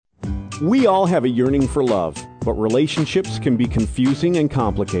We all have a yearning for love, but relationships can be confusing and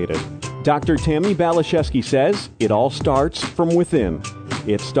complicated. Dr. Tammi Baliszewski says it all starts from within.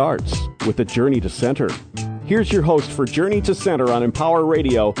 It starts with a journey to center. Here's your host for Journey to Center on Empower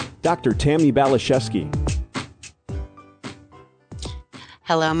Radio, Dr. Tammi Baliszewski.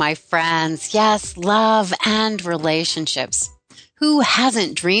 Hello, my friends. Yes, love and relationships. Who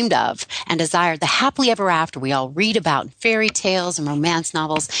hasn't dreamed of and desired the happily ever after we all read about in fairy tales and romance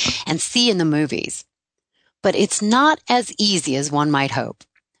novels and see in the movies? But it's not as easy as one might hope.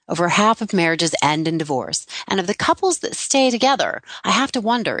 Over half of marriages end in divorce. And of the couples that stay together, I have to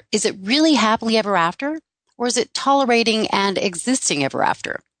wonder, is it really happily ever after? Or is it tolerating and existing ever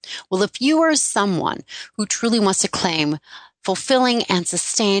after? Well, if you are someone who truly wants to claim fulfilling and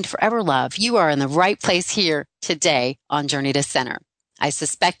sustained forever love, you are in the right place here today on Journey to Center. I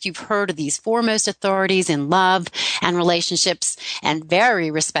suspect you've heard of these foremost authorities in love and relationships and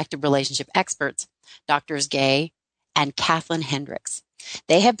very respected relationship experts, Drs. Gay and Kathlyn Henricks.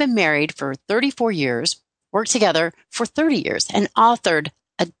 They have been married for 34 years, worked together for 30 years, and authored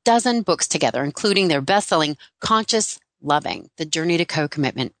a dozen books together, including their best-selling Conscious Loving, The Journey to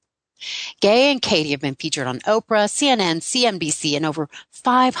Co-Commitment. Gay and Katie have been featured on Oprah, CNN, CNBC, and over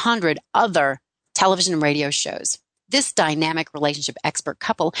 500 other television and radio shows. This dynamic relationship expert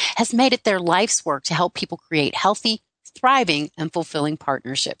couple has made it their life's work to help people create healthy, thriving, and fulfilling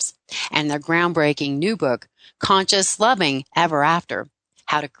partnerships. And their groundbreaking new book, Conscious Loving Ever After,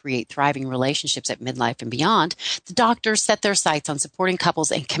 How to Create Thriving Relationships at Midlife and Beyond, the doctors set their sights on supporting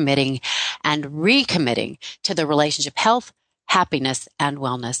couples and committing and recommitting to their relationship health, happiness, and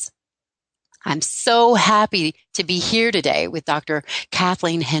wellness. I'm so happy to be here today with Dr.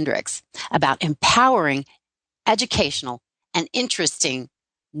 Kathlyn Henricks about empowering, educational, and interesting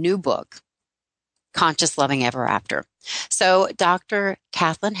new book, Conscious Loving Ever After. So, Dr.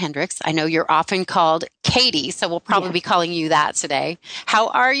 Kathlyn Henricks, I know you're often called Katie, so we'll probably be calling you that today. How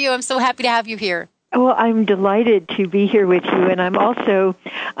are you? I'm so happy to have you here. Well, I'm delighted to be here with you, and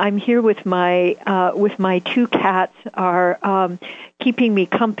I'm here with my two cats are keeping me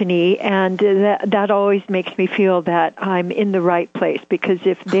company, and that always makes me feel that I'm in the right place, because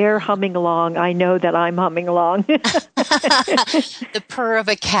if they're humming along, I know that I'm humming along. The purr of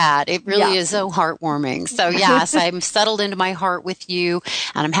a cat, it really is so heartwarming. So yes, I'm settled into my heart with you,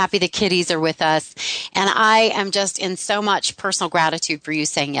 and I'm happy the kitties are with us, and I am just in so much personal gratitude for you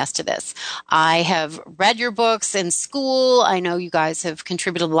saying yes to this. I have read your books in school. I know you guys have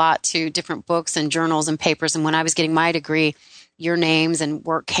contributed a lot to different books and journals and papers, and when I was getting my degree, your names and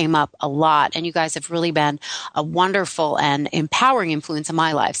work came up a lot, and you guys have really been a wonderful and empowering influence in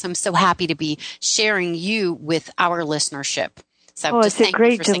my life. So I'm so happy to be sharing you with our listenership. So it's a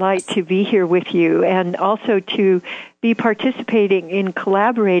great delight to be here with you, and also to be participating in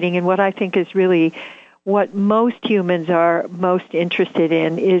collaborating in what I think is really what most humans are most interested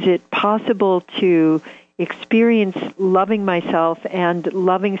in. Is it possible to experience loving myself and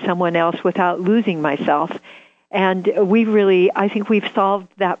loving someone else without losing myself? And I think we've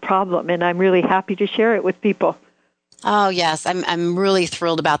solved that problem, and I'm really happy to share it with people. Oh, yes. I'm really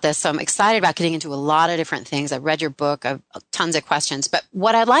thrilled about this. So I'm excited about getting into a lot of different things. I've read your book. I've tons of questions. But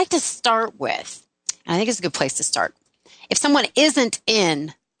what I'd like to start with, and I think it's a good place to start, if someone isn't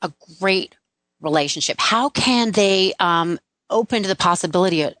in a great relationship, how can they open to the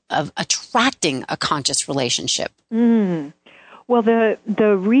possibility of attracting a conscious relationship? Well,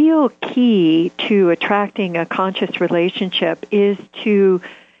 the real key to attracting a conscious relationship is to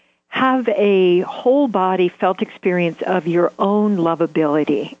have a whole body felt experience of your own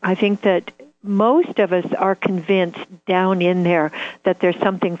lovability. I think that most of us are convinced down in there that there's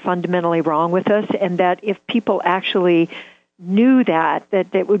something fundamentally wrong with us, and that if people actually knew that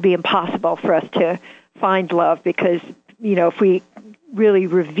it would be impossible for us to find love, because, if we really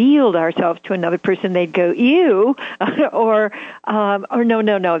revealed ourselves to another person, they'd go, ew, or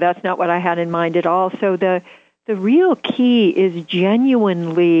no, that's not what I had in mind at all. So the real key is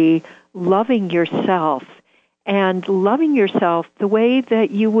genuinely loving yourself, and loving yourself the way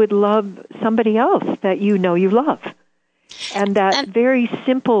that you would love somebody else that you know you love. And that very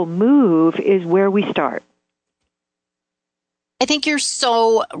simple move is where we start. I think you're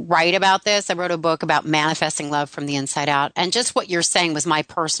so right about this. I wrote a book about manifesting love from the inside out. And just what you're saying was my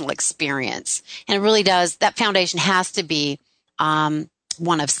personal experience. And it really does. That foundation has to be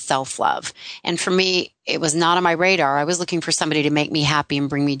one of self-love. And for me, it was not on my radar. I was looking for somebody to make me happy and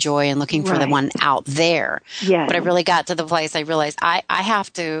bring me joy, and looking for the one out there. Yes. But I really got to the place I realized I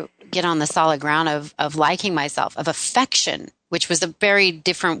have to get on the solid ground of liking myself, of affection, which was a very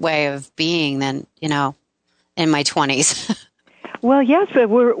different way of being than, in my 20s. Well, yes, but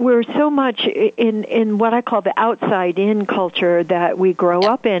we're so much in what I call the outside-in culture that we grow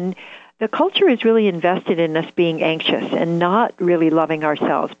up in. The culture is really invested in us being anxious and not really loving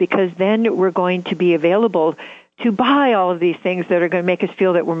ourselves, because then we're going to be available to buy all of these things that are going to make us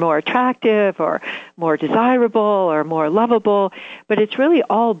feel that we're more attractive or more desirable or more lovable. But it's really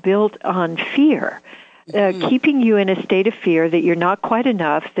all built on fear. Keeping you in a state of fear that you're not quite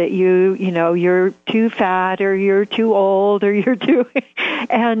enough, that you're too fat or you're too old or you're too,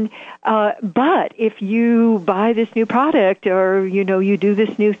 but if you buy this new product or, you do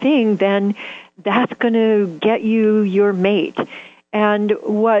this new thing, then that's going to get you your mate. And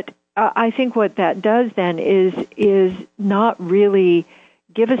I think what that does then is not really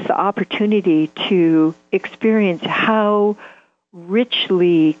give us the opportunity to experience how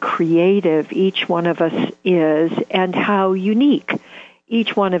richly creative each one of us is and how unique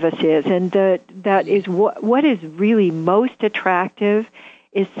each one of us is. And that is what is really most attractive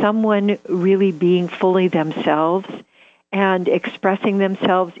is someone really being fully themselves and expressing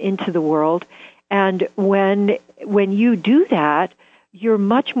themselves into the world. And when you do that, you're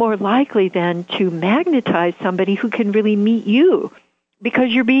much more likely then to magnetize somebody who can really meet you because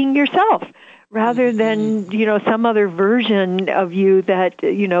you're being yourself, rather than, some other version of you that,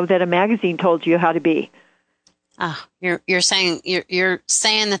 that a magazine told you how to be. You're saying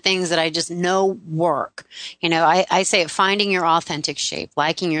the things that I just know work. I say it, finding your authentic shape,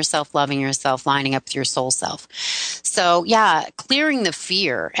 liking yourself, loving yourself, lining up with your soul self. So yeah, clearing the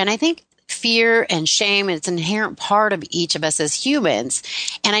fear. And I think fear and shame, it's an inherent part of each of us as humans.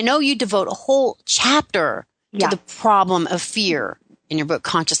 And I know you devote a whole chapter to the problem of fear in your book,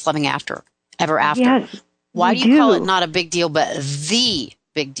 Conscious Loving Ever After. Yes, why do you call it not a big deal, but the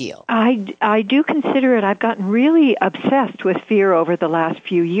big deal? I do consider it. I've gotten really obsessed with fear over the last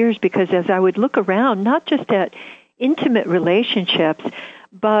few years, because as I would look around, not just at intimate relationships,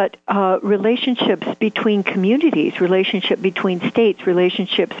 but relationships between communities, relationships between states,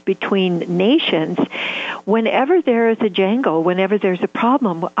 relationships between nations, whenever there is a jangle, whenever there's a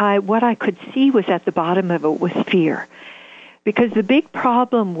problem, what I could see was at the bottom of it was fear. Because the big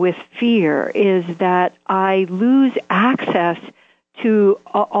problem with fear is that I lose access to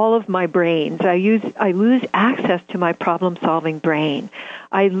all of my brains. I lose access to my problem-solving brain.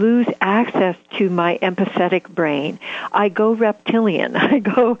 I lose access to my empathetic brain. I go reptilian.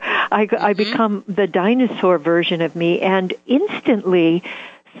 I become the dinosaur version of me, and instantly,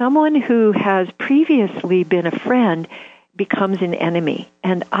 someone who has previously been a friend becomes an enemy,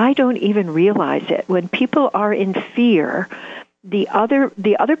 and I don't even realize it. When people are in fear, the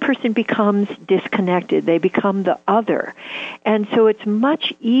other person becomes disconnected. They become the other. And so it's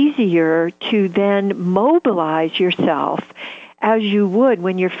much easier to then mobilize yourself as you would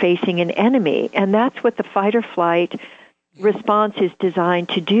when you're facing an enemy. And that's what the fight or flight response is designed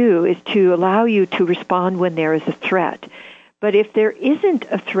to do, is to allow you to respond when there is a threat. But if there isn't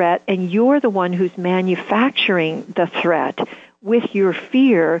a threat and you're the one who's manufacturing the threat with your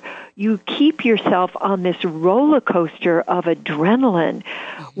fear, you keep yourself on this roller coaster of adrenaline,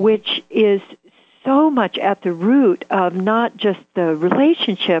 which is so much at the root of not just the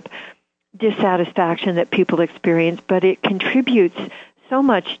relationship dissatisfaction that people experience, but it contributes so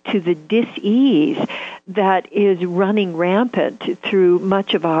much to the dis-ease that is running rampant through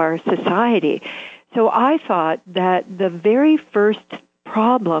much of our society. So I thought that the very first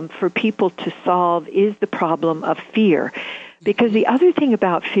problem for people to solve is the problem of fear. Because the other thing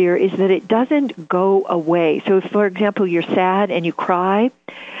about fear is that it doesn't go away. So if, for example, you're sad and you cry,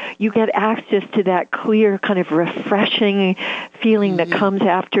 you get access to that clear kind of refreshing feeling that comes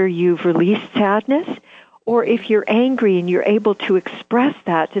after you've released sadness. Or if you're angry and you're able to express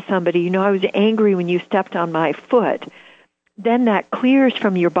that to somebody, I was angry when you stepped on my foot, then that clears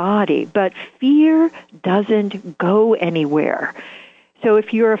from your body. But fear doesn't go anywhere. So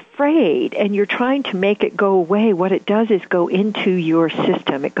if you're afraid and you're trying to make it go away, what it does is go into your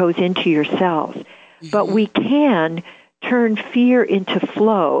system. It goes into your cells. But we can turn fear into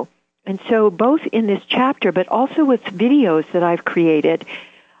flow. And so both in this chapter, but also with videos that I've created,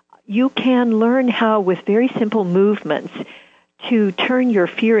 you can learn how, with very simple movements, to turn your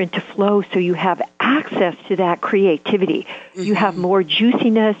fear into flow so you have access to that creativity. You have more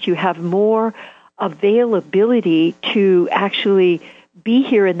juiciness. You have more availability to actually be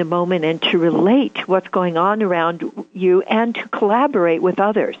here in the moment and to relate to what's going on around you and to collaborate with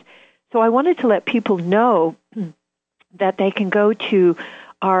others. So I wanted to let people know that they can go to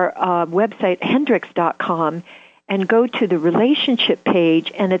our website, Hendricks.com, and go to the relationship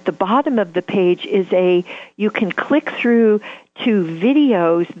page, and at the bottom of the page you can click through to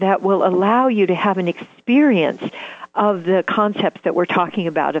videos that will allow you to have an experience of the concepts that we're talking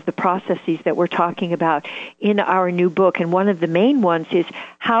about, of the processes that we're talking about in our new book. And one of the main ones is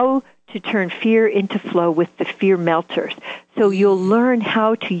how to turn fear into flow with the fear melters. So you'll learn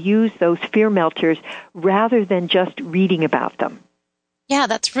how to use those fear melters rather than just reading about them. Yeah,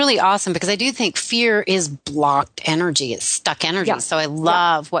 that's really awesome, because I do think fear is blocked energy. It's stuck energy. Yeah. So I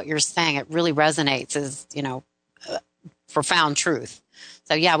love what you're saying. It really resonates as, profound truth.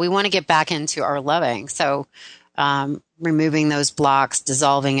 So yeah, we want to get back into our loving. So removing those blocks,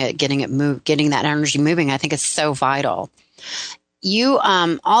 dissolving it, getting that energy moving, I think is so vital. You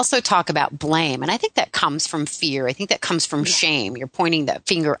also talk about blame, and I think that comes from fear. I think that comes from shame. You're pointing that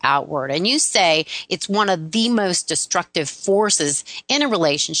finger outward, and you say it's one of the most destructive forces in a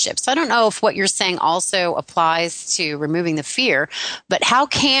relationship. So I don't know if what you're saying also applies to removing the fear, but how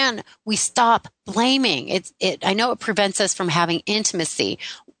can we stop blaming? I know it prevents us from having intimacy.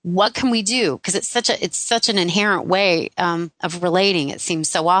 What can we do? Because it's such an inherent way of relating. It seems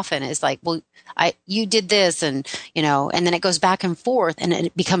so often is like, well, you did this, and and then it goes back and forth, and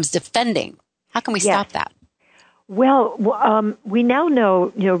it becomes defending. How can we stop that? Well, we now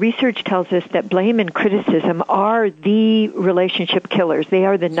know, research tells us that blame and criticism are the relationship killers. They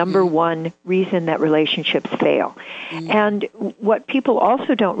are the number one reason that relationships fail. And what people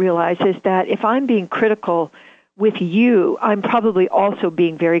also don't realize is that if I'm being critical with you, I'm probably also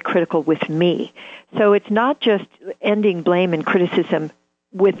being very critical with me. So it's not just ending blame and criticism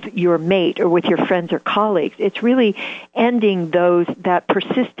with your mate or with your friends or colleagues. It's really ending that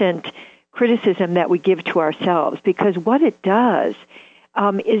persistent criticism that we give to ourselves, because what it does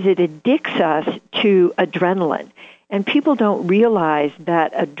is it addicts us to adrenaline. And people don't realize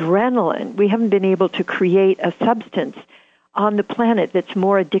that adrenaline, we haven't been able to create a substance on the planet that's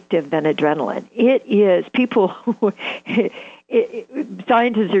more addictive than adrenaline. It is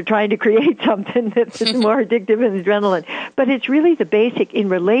scientists are trying to create something that's more addictive than adrenaline. But it's really the basic in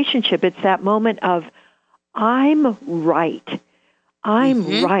relationship. It's that moment of, I'm right.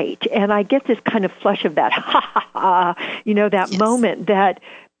 I'm right. And I get this kind of flush of that, that moment that,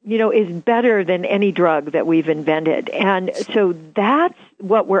 is better than any drug that we've invented. And so that's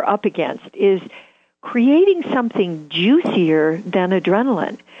what we're up against, is creating something juicier than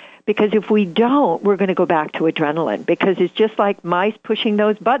adrenaline. Because if we don't, we're going to go back to adrenaline, because it's just like mice pushing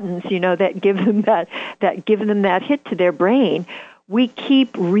those buttons, that give them that hit to their brain. We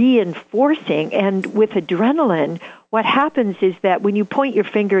keep reinforcing, and with adrenaline, what happens is that when you point your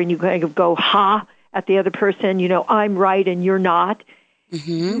finger and you kind of go ha at the other person, I'm right and you're not,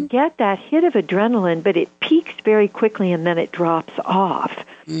 you get that hit of adrenaline, but it peaks very quickly and then it drops off.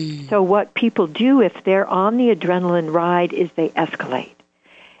 So what people do if they're on the adrenaline ride is they escalate.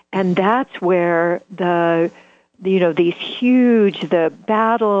 And that's where the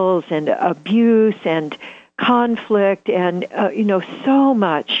battles and abuse and conflict and, so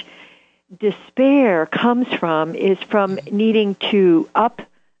much despair comes from needing to up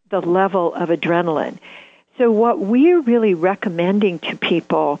the level of adrenaline. So what we're really recommending to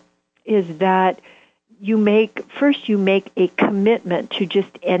people is that you make a commitment to just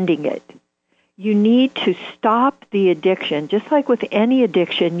ending it. You need to stop the addiction. Just like with any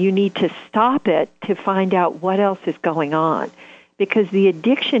addiction, you need to stop it to find out what else is going on, because the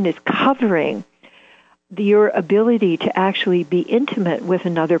addiction is covering your ability to actually be intimate with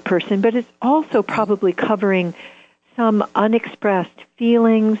another person, but it's also probably covering some unexpressed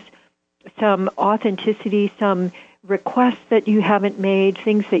feelings, some authenticity, some requests that you haven't made,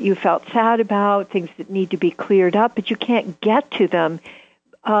 things that you felt sad about, things that need to be cleared up, but you can't get to them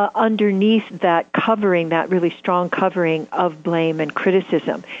underneath that covering, that really strong covering of blame and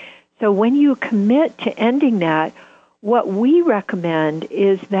criticism. So when you commit to ending that, what we recommend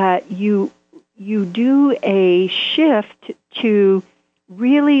is that you do a shift to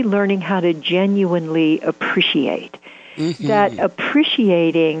really learning how to genuinely appreciate. That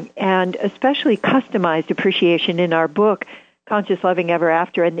appreciating, and especially customized appreciation in our book, Conscious Loving Ever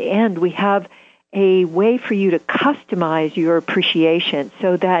After, in the end, we have a way for you to customize your appreciation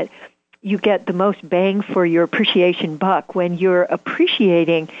so that you get the most bang for your appreciation buck. When you're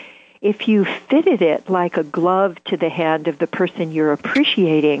appreciating, if you fitted it like a glove to the hand of the person you're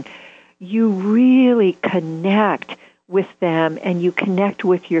appreciating, you really connect with them and you connect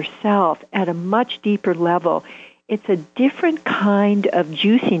with yourself at a much deeper level. It's a different kind of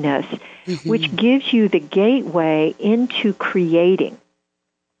juiciness, which gives you the gateway into creating.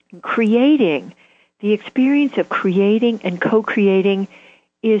 The experience of creating and co-creating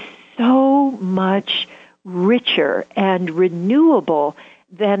is so much richer and renewable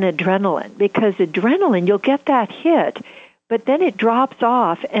than adrenaline, because adrenaline, you'll get that hit, but then it drops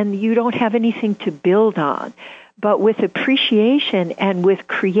off and you don't have anything to build on. But with appreciation and with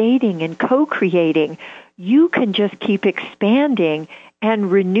creating and co-creating, you can just keep expanding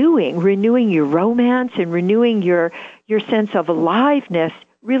and renewing your romance and renewing your sense of aliveness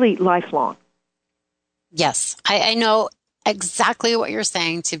really lifelong. Yes, I know exactly what you're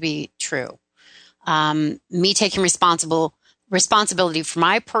saying to be true. Me taking responsibility for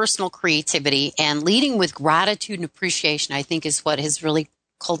my personal creativity and leading with gratitude and appreciation, I think, is what has really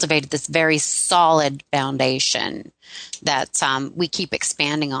cultivated this very solid foundation that we keep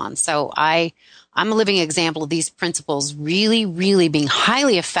expanding on. So I'm a living example of these principles really, really being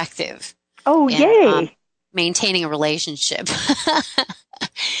highly effective. Oh, yay! Maintaining a relationship.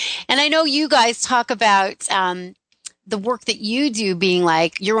 And I know you guys talk about the work that you do being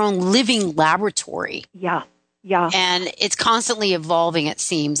like your own living laboratory. Yeah. And it's constantly evolving, it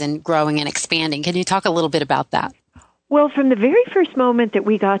seems, and growing and expanding. Can you talk a little bit about that? Well, from the very first moment that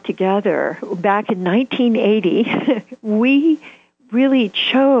we got together back in 1980, we really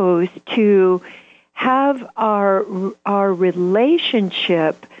chose to have our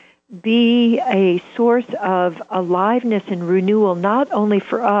relationship be a source of aliveness and renewal, not only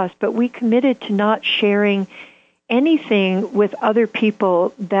for us, but we committed to not sharing anything with other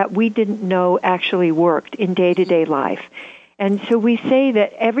people that we didn't know actually worked in day-to-day life. And so we say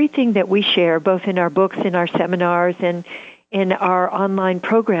that everything that we share, both in our books, in our seminars, and in our online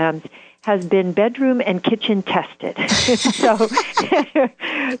programs, has been bedroom and kitchen tested.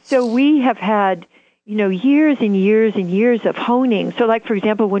 So we have had, years and years and years of honing. So like, for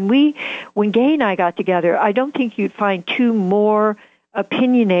example, when Gay and I got together, I don't think you'd find two more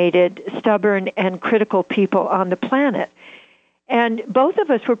opinionated, stubborn, and critical people on the planet. And both of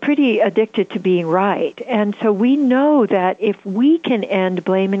us were pretty addicted to being right. And so we know that if we can end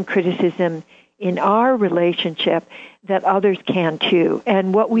blame and criticism in our relationship, that others can too.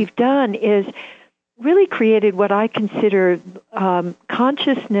 And what we've done is really created what I consider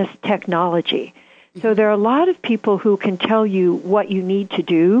consciousness technology. So there are a lot of people who can tell you what you need to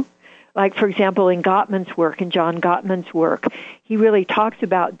do. Like, for example, in Gottman's work, in John Gottman's work, he really talks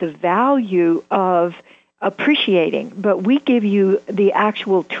about the value of appreciating, but we give you the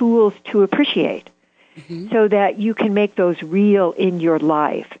actual tools to appreciate so that you can make those real in your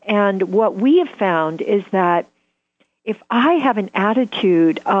life. And what we have found is that if I have an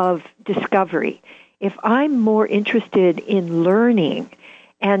attitude of discovery, if I'm more interested in learning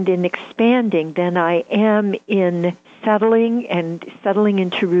and in expanding than I am in settling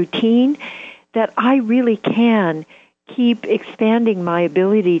into routine, that I really can keep expanding my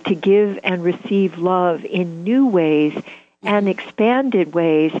ability to give and receive love in new ways and expanded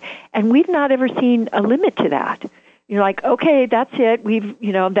ways. And we've not ever seen a limit to that. You're like, okay, that's it.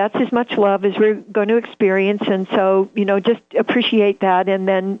 That's as much love as we're going to experience. And so, just appreciate that and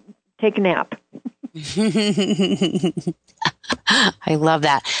then take a nap. I love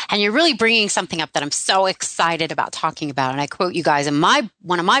that. And you're really bringing something up that I'm so excited about talking about. And I quote you guys in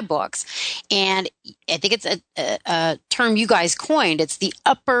one of my books. And I think it's a term you guys coined. It's the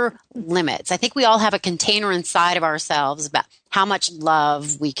upper limits. I think we all have a container inside of ourselves about how much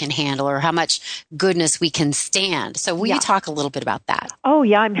love we can handle or how much goodness we can stand. So will you talk a little bit about that? Oh,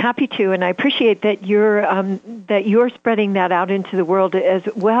 yeah, I'm happy to. And I appreciate that you're spreading that out into the world as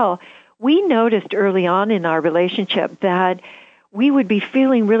well. We noticed early on in our relationship that we would be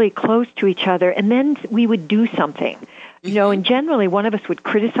feeling really close to each other, and then we would do something. And generally one of us would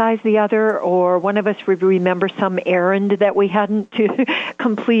criticize the other, or one of us would remember some errand that we hadn't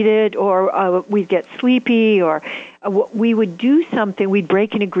completed, or we'd get sleepy, or we would do something, we'd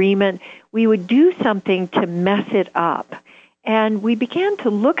break an agreement, we would do something to mess it up. And we began to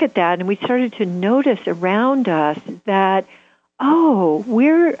look at that, and we started to notice around us that,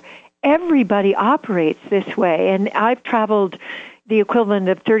 everybody operates this way. And I've traveled the equivalent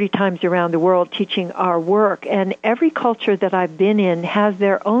of 30 times around the world teaching our work. And every culture that I've been in has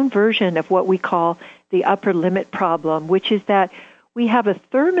their own version of what we call the upper limit problem, which is that we have a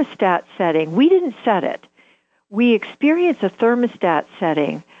thermostat setting. We didn't set it. We experience a thermostat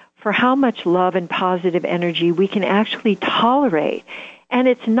setting for how much love and positive energy we can actually tolerate. And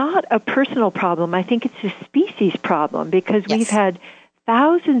it's not a personal problem. I think it's a species problem, because we've had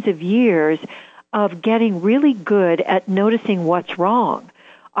thousands of years of getting really good at noticing what's wrong.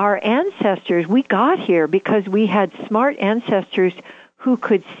 Our ancestors, we got here because we had smart ancestors who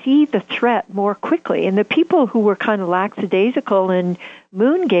could see the threat more quickly. And the people who were kind of lackadaisical and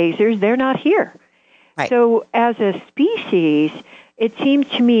moon gazers, they're not here. Right. So as a species, it seems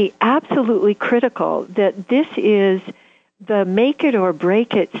to me absolutely critical that this is the make it or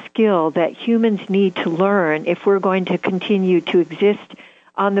break it skill that humans need to learn if we're going to continue to exist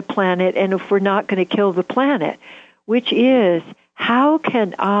on the planet and if we're not going to kill the planet, which is how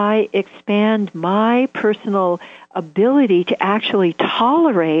can I expand my personal ability to actually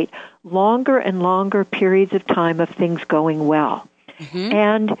tolerate longer and longer periods of time of things going well.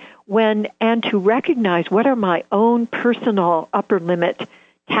 Mm-hmm. And to recognize what are my own personal upper limit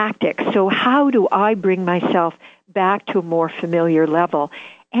tactics. So how do I bring myself back to a more familiar level?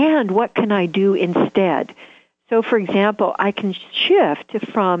 And what can I do instead? So, for example, I can shift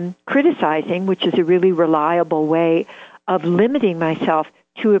from criticizing, which is a really reliable way of limiting myself,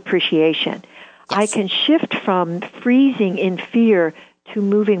 to appreciation. Yes. I can shift from freezing in fear to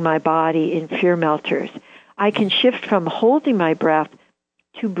moving my body in fear melters. I can shift from holding my breath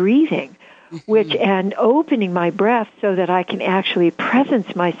to breathing, and opening my breath so that I can actually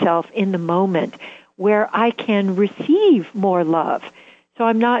presence myself in the moment where I can receive more love. So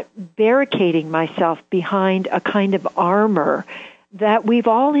I'm not barricading myself behind a kind of armor that we've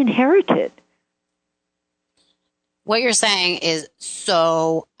all inherited. What you're saying is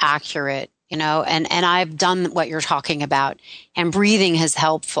so accurate, and I've done what you're talking about, and breathing is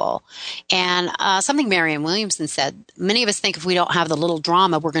helpful. And something Marianne Williamson said, many of us think if we don't have the little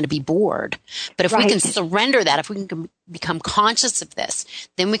drama, we're going to be bored. But if we can surrender that, if we can become conscious of this,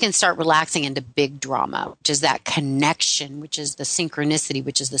 then we can start relaxing into big drama, which is that connection, which is the synchronicity,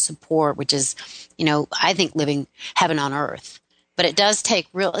 which is the support, which is, I think living heaven on earth. But it does take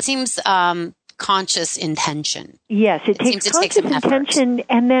it seems conscious intention. Yes, it takes conscious intention.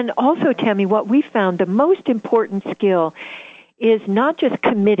 And then also, Tammi, what we found, the most important skill is not just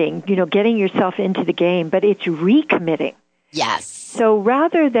committing, getting yourself into the game, but it's recommitting. Yes. So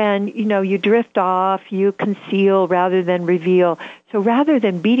rather than, you drift off, you conceal rather than reveal. So rather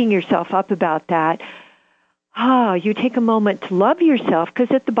than beating yourself up about that, you take a moment to love yourself,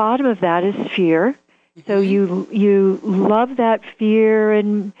 because at the bottom of that is fear. So you love that fear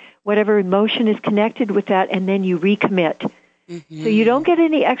and whatever emotion is connected with that, and then you recommit. Mm-hmm. So you don't get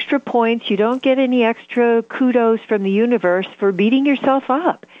any extra points, you don't get any extra kudos from the universe for beating yourself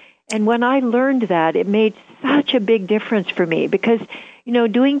up. And when I learned that, it made such a big difference for me, because,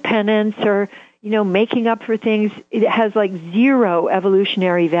 doing penance or, making up for things, it has like zero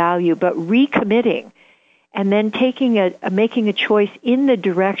evolutionary value, but recommitting and then making a choice in the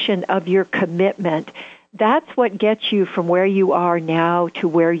direction of your commitment, that's what gets you from where you are now to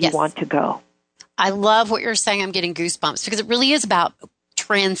where you want to go. I love what you're saying. I'm getting goosebumps, because it really is about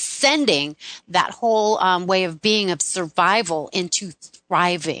transcending that whole way of being, of survival, into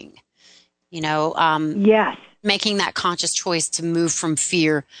thriving. Yes. Making that conscious choice to move from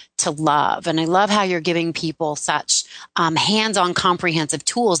fear to love. And I love how you're giving people such hands-on comprehensive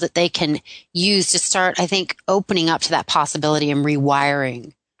tools that they can use to start, I think, opening up to that possibility and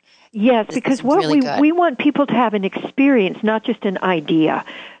rewiring. Yes, because what we want people to have an experience, not just an idea.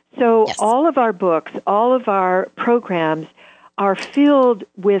 So all of our books, all of our programs are filled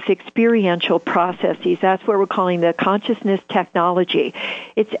with experiential processes. That's what we're calling the consciousness technology.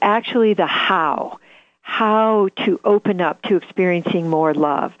 It's actually the how to open up to experiencing more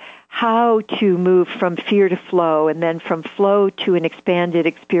love, how to move from fear to flow, and then from flow to an expanded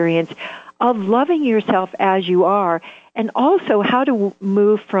experience of loving yourself as you are, and also how to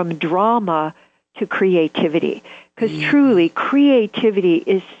move from drama to creativity. Because truly, creativity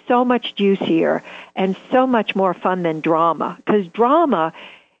is so much juicier and so much more fun than drama. Because drama,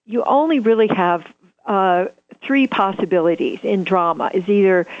 you only really have 3 possibilities in drama. Is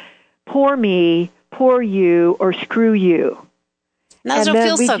either poor me, poor you, or screw you. Those don't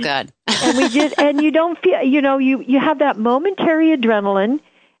feel so good. And you don't feel, you have that momentary adrenaline,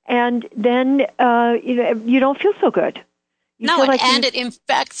 and then you don't feel so good. It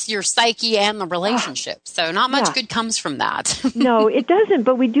infects your psyche and the relationship. So not much good comes from that. No, it doesn't.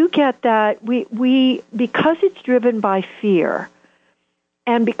 But we do get that we because it's driven by fear,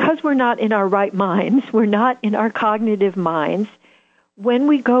 and because we're not in our right minds, we're not in our cognitive minds. When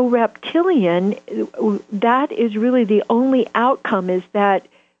we go reptilian, that is really the only outcome, is that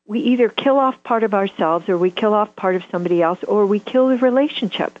we either kill off part of ourselves, or we kill off part of somebody else, or we kill the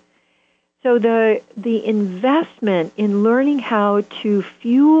relationship. So the investment in learning how to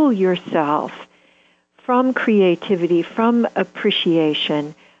fuel yourself from creativity, from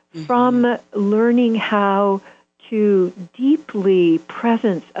appreciation, from learning how to deeply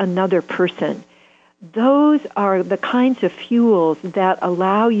presence another person, those are the kinds of fuels that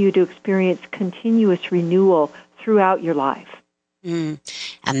allow you to experience continuous renewal throughout your life. And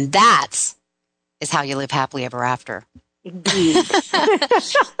that is how you live happily ever after. Indeed.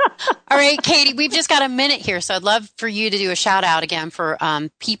 All right, Katie, we've just got a minute here, so I'd love for you to do a shout out again for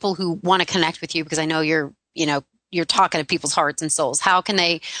people who want to connect with you, because I know you're, you're talking to people's hearts and souls? How can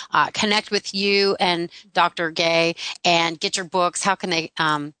they connect with you and Dr. Gay and get your books? How can they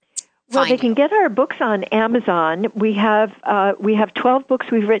Well, they can get our books on Amazon. We have 12 books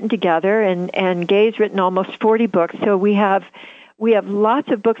we've written together, and Gay's written almost 40 books. So we have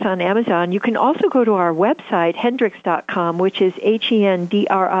lots of books on Amazon. You can also go to our website, Hendricks.com, which is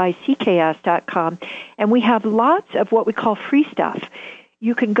HENDRICKS.com, and we have lots of what we call free stuff.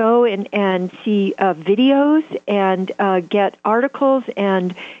 You can go and see videos and get articles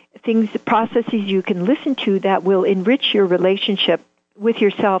and things, processes you can listen to that will enrich your relationship with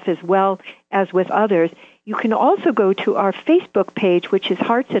yourself as well as with others. You can also go to our Facebook page, which is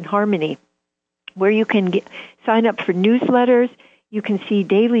Hearts in Harmony, where you can sign up for newsletters. You can see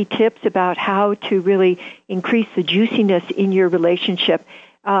daily tips about how to really increase the juiciness in your relationship.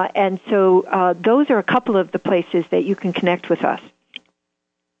 And so those are a couple of the places that you can connect with us.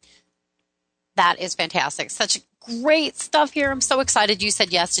 That is fantastic. Such great stuff here. I'm so excited you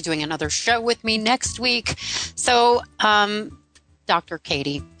said yes to doing another show with me next week. So, Dr.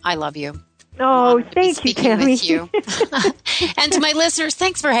 Katie, I love you. Oh, thank you, Tammi. With you. And to my listeners,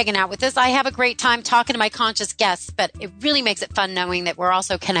 thanks for hanging out with us. I have a great time talking to my conscious guests, but it really makes it fun knowing that we're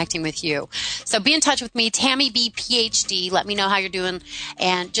also connecting with you. So be in touch with me, Tammi B, PhD. Let me know how you're doing.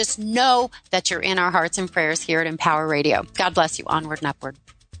 And just know that you're in our hearts and prayers here at Empower Radio. God bless you. Onward and upward.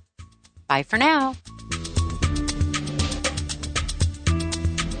 Bye for now.